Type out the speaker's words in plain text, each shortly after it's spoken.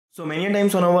So many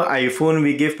times on our iPhone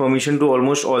we give permission to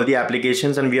almost all the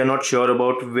applications and we are not sure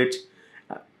about which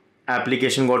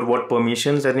application got what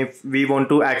permissions, and if we want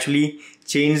to actually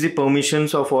change the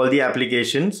permissions of all the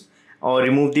applications or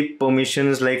remove the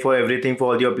permissions like for everything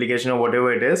for all the application or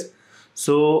whatever it is.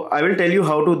 So I will tell you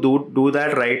how to do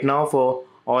that right now for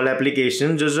all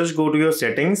applications. Just go to your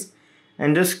settings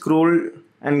and just scroll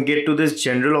and get to this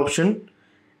general option,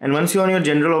 and once you're on your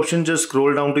general option just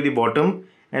scroll down to the bottom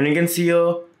and you can see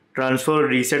a transfer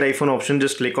reset iPhone option.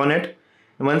 Just click on it,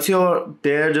 and once you're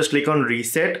there just click on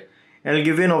reset, and it'll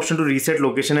give you an option to reset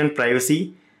location and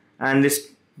privacy, and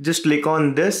just click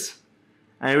on this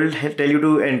and it will tell you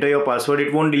to enter your password.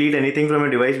 It won't delete anything from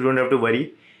your device, you don't have to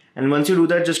worry. And once you do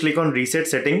that just click on reset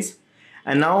settings,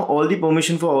 and now all the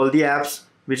permission for all the apps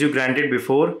which you granted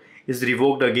before is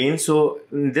revoked again. So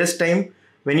this time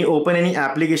when you open any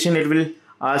application it will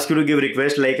ask you to give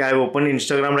request. Like I have opened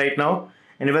Instagram right now,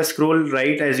 and if I scroll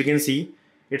right, as you can see,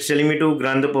 it's telling me to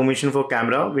grant the permission for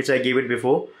camera, which I gave it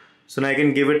before. So now I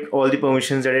can give it all the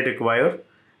permissions that it require,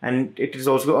 and it is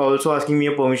also asking me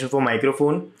a permission for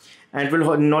microphone. And it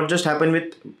will not just happen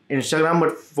with Instagram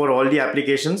but for all the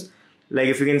applications. Like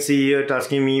if you can see here, it's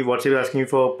asking me, WhatsApp is asking me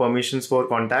for permissions for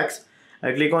contacts.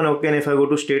 I click on OK, and if I go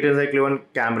to status I click on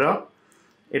camera,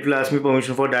 it will ask me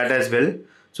permission for that as well.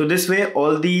 So this way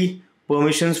all the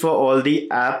permissions for all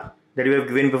the app that you have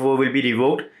given before will be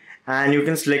revoked, and you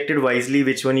can select it wisely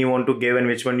which one you want to give and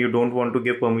which one you don't want to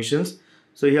give permissions.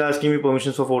 So here asking me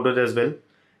permissions for photos as well.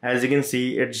 As you can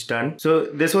see, it's done. So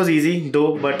this was easy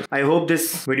though, but I hope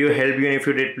this video helped you, and if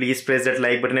you did, please press that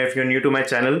like button. If you're new to my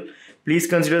channel, please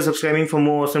consider subscribing for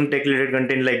more awesome tech related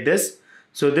content like this.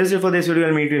 So this is it for this video.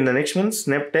 I'll meet you in the next one.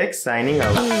 SnebTech signing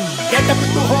out. Get up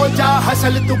to hoja,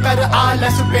 hustle to kar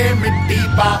aalas pe mitti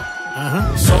pa.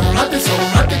 सोमत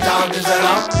जाग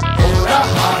जरा हो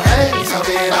रहा है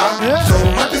सवेरा,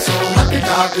 सोमत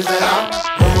जाग जरा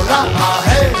हो रहा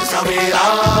है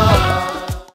सवेरा।